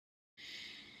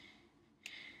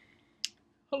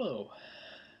Hello.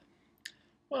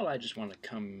 Well, I just want to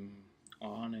come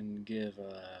on and give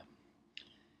a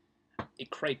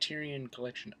Criterion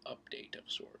collection update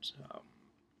of sorts.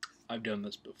 I've done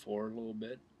this before a little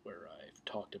bit, where I've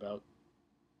talked about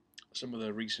some of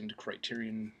the recent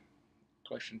Criterion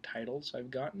collection titles I've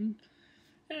gotten,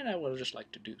 and I would just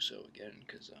like to do so again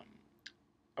because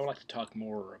I would like to talk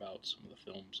more about some of the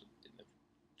films in the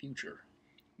future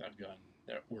that I've gotten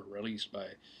that were released by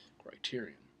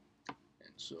Criterion.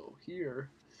 And so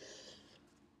here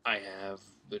I have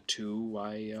the two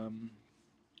I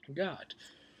got,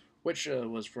 which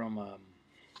was from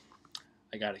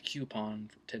I got a coupon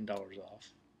for $10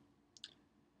 off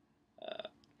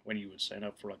when you would sign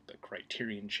up for like the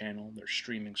Criterion channel, their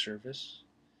streaming service.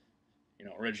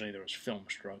 Originally there was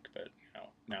Filmstruck, but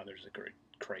now there's a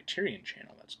Criterion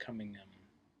channel that's coming.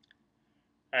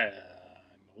 I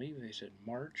believe they said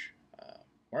March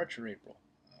or April.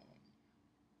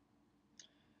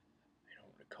 I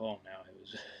don't recall now. It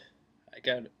was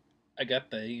I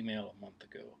got the email a month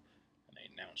ago, and they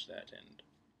announced that, and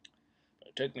but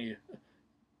it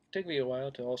took me a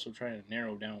while to also try to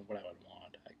narrow down what I would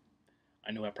want.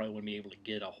 I knew I probably wouldn't be able to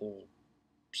get a whole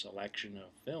selection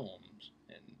of films,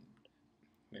 and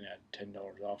then I had $10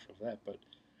 off of that. But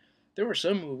there were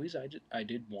some movies I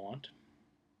did want,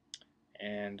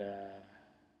 and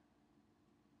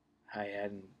I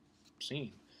hadn't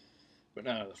seen. But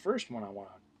the first one I want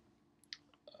to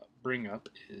bring up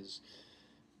is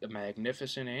the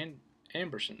Magnificent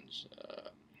Ambersons,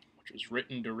 which was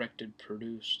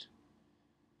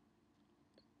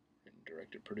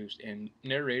produced, and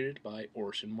narrated by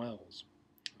Orson Welles.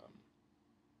 Um,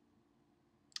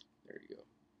 there you go.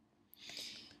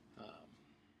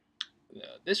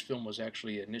 This film was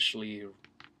actually initially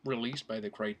released by the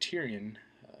Criterion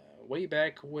way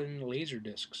back when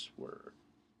Laserdiscs were.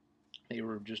 They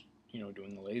were just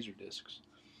doing the Laserdiscs,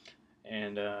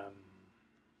 and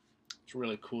it's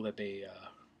really cool that they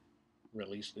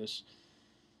released this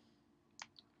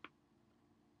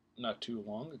not too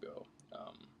long ago.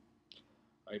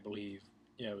 I believe,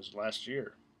 yeah, it was last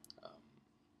year. Um,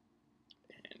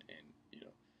 and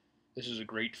this is a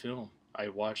great film. I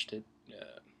watched it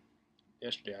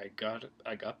yesterday.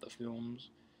 I got the films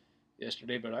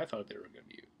yesterday, but I thought they were going to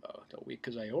be about a week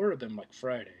because I ordered them like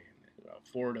Friday,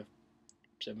 4 to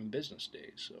 7 business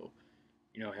days. So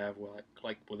I have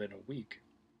like within a week,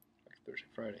 like Thursday,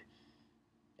 Friday.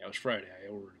 Yeah, it was Friday. I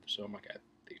ordered, so I'm like at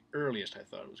the earliest I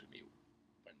thought it was going to be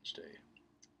Wednesday.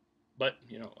 But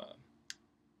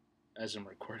as I'm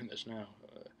recording this now,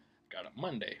 got it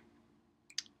Monday,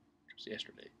 which was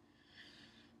yesterday.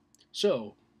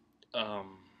 So,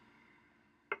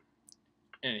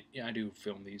 and yeah, I do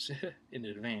film these in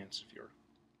advance if you're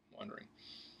wondering.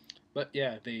 But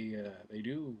yeah, they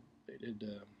did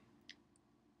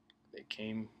they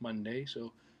came Monday,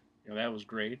 so that was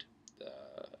great.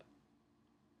 Uh,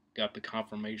 got the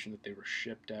confirmation that they were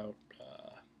shipped out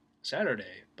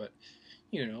Saturday, but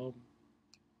you know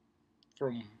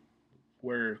from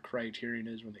where Criterion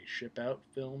is when they ship out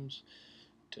films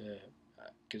to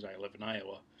because I live in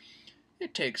Iowa,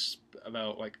 it takes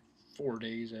about like 4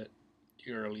 days at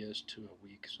the earliest to a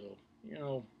week. So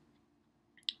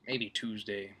maybe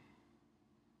Tuesday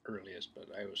earliest, but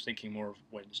I was thinking more of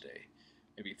Wednesday,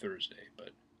 maybe Thursday, but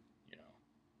you know,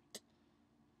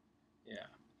 yeah.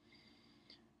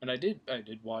 And I did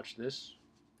watch this,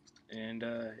 and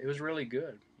it was really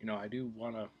good. I do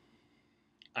wanna.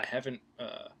 I haven't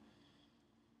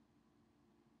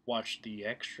watched the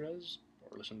extras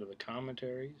or listened to the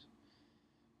commentaries,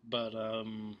 but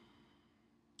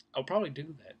I'll probably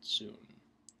do that soon.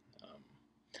 Um,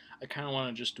 I kind of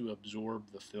want to just to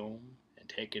absorb the film and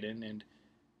take it in, and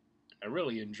I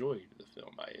really enjoyed the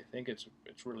film. I think it's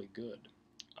really good.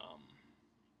 Um,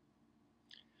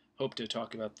 Hope to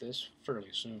talk about this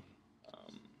fairly soon.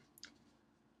 Um,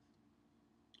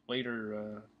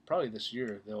 Later, probably this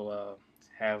year, they'll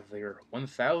have their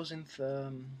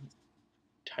 1,000th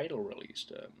title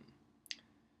released.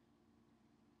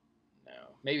 Now,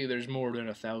 maybe there's more than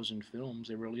 1,000 films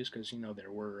they released because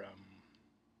there were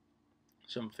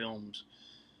some films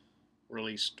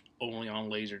released only on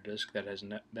Laserdisc that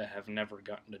have never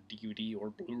gotten a DVD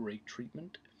or Blu-ray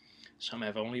treatment. Some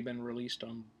have only been released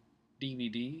on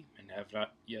DVD and have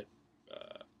not yet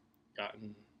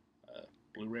gotten a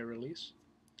Blu-ray release.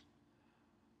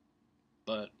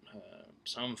 But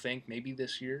some think maybe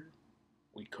this year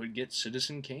we could get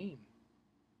Citizen Kane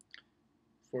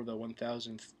for the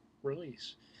 1,000th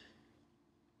release.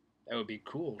 That would be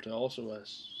cool to also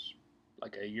us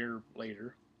like a year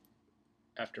later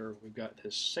after we've got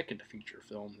his second feature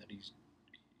film that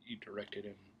he directed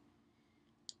and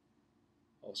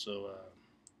also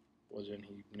was in.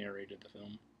 He narrated the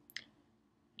film.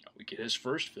 We get his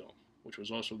first film, which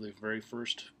was also the very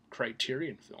first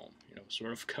Criterion film.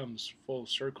 Sort of comes full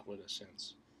circle in a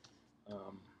sense.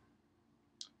 Um,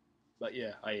 but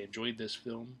yeah, I enjoyed this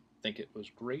film. Think it was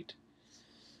great.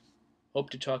 Hope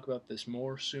to talk about this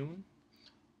more soon.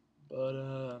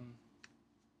 But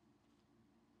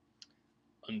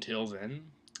until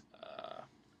then,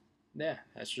 yeah,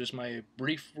 that's just my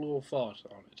brief little thought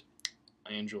on it.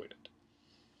 I enjoyed it.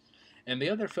 And the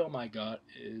other film I got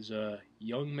is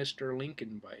Young Mr.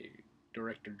 Lincoln by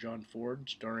director John Ford,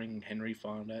 starring Henry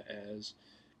Fonda as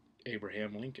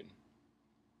Abraham Lincoln.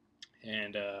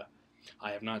 And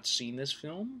I have not seen this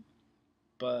film,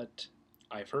 but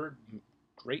I've heard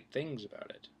great things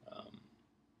about it.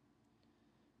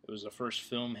 It was the first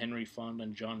film Henry Fonda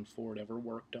and John Ford ever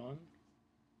worked on,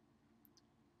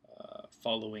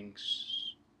 following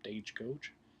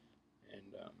Stagecoach.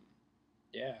 And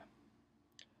yeah,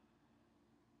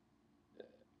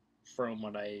 from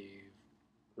what I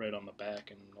read on the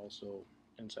back and also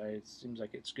inside, it seems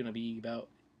like it's going to be about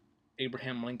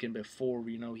Abraham Lincoln before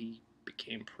he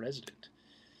became president,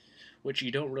 which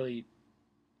you don't really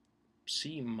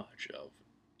see much of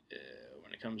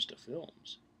when it comes to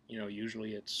films.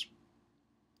 Usually it's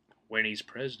when he's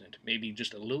president, maybe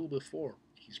just a little before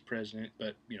he's president,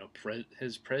 but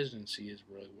his presidency is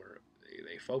really where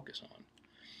they focus on.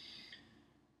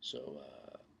 So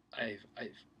I've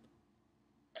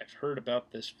heard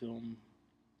about this film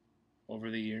over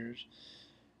the years.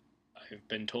 I've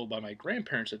been told by my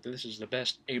grandparents that this is the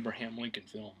best Abraham Lincoln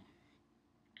film,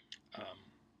 um,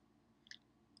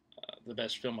 the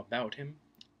best film about him.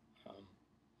 Um,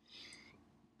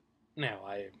 Now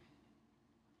I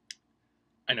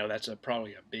know that's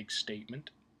probably a big statement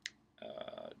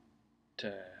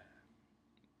to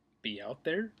be out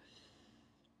there,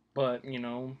 but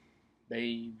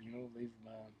they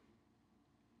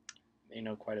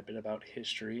know quite a bit about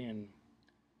history, and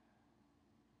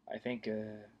I think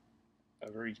a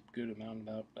very good amount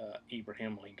about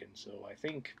Abraham Lincoln. So I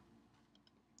think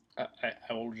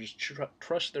I will just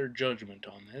trust their judgment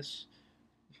on this.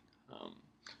 Um,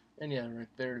 and yeah, right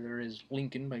there is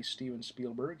Lincoln by Steven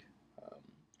Spielberg, um,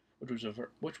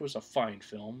 which was a fine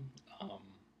film.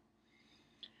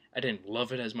 I didn't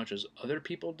love it as much as other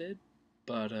people did,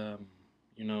 but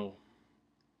you know,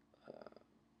 uh,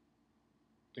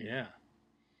 yeah,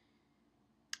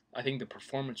 I think the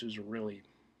performances are really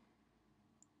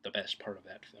the best part of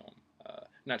that film.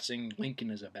 Not saying Lincoln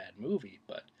is a bad movie,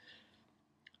 but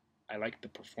I like the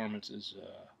performances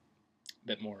a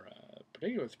bit more,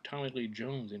 particularly with Tommy Lee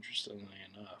Jones. Interestingly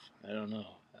enough, I don't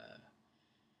know,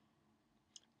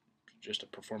 just a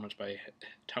performance by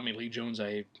Tommy Lee Jones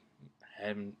I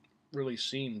haven't really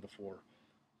seen before.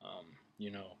 Um,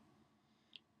 you know,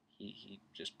 he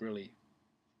just really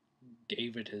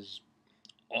gave it his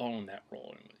all in that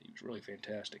role, and he was really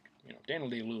fantastic. Daniel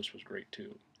Day-Lewis was great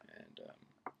too, and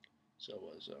so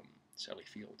was Sally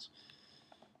Fields.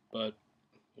 But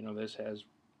this has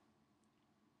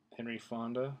Henry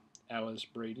Fonda, Alice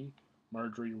Brady,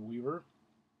 Marjorie Weaver,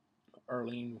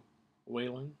 Arlene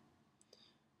Whalen.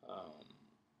 Um,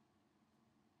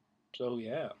 so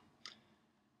yeah,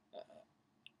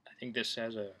 I think this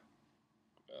has a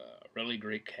really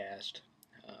great cast.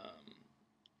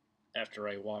 After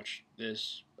I watch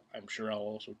this, I'm sure I'll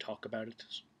also talk about it,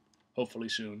 hopefully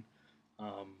soon.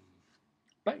 Um,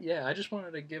 but yeah, I just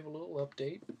wanted to give a little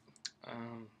update.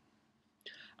 Um,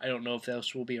 I don't know if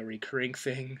this will be a recurring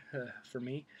thing for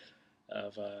me.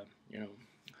 Of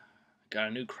got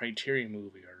a new Criterion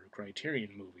movie or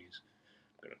Criterion movies.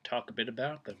 I'm going to talk a bit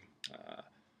about them.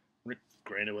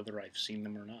 Granted, whether I've seen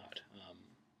them or not.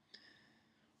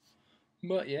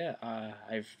 But yeah,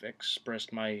 I've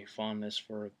expressed my fondness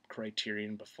for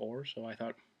Criterion before, so I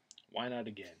thought, why not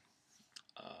again?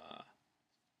 Uh,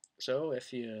 so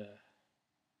if you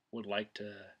would like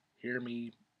to hear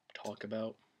me talk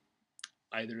about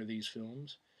either of these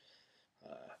films,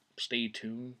 stay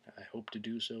tuned. I hope to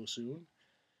do so soon.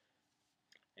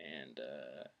 And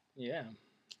yeah,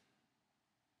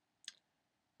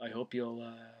 I hope you'll.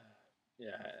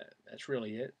 Yeah, that's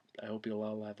really it. I hope you'll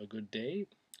all have a good day.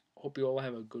 Hope you all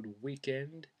have a good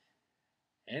weekend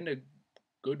and a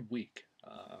good week.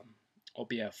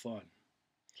 Hope you have fun.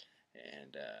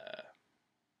 And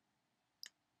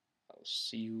I'll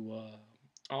see you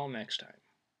all next time.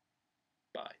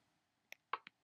 Bye.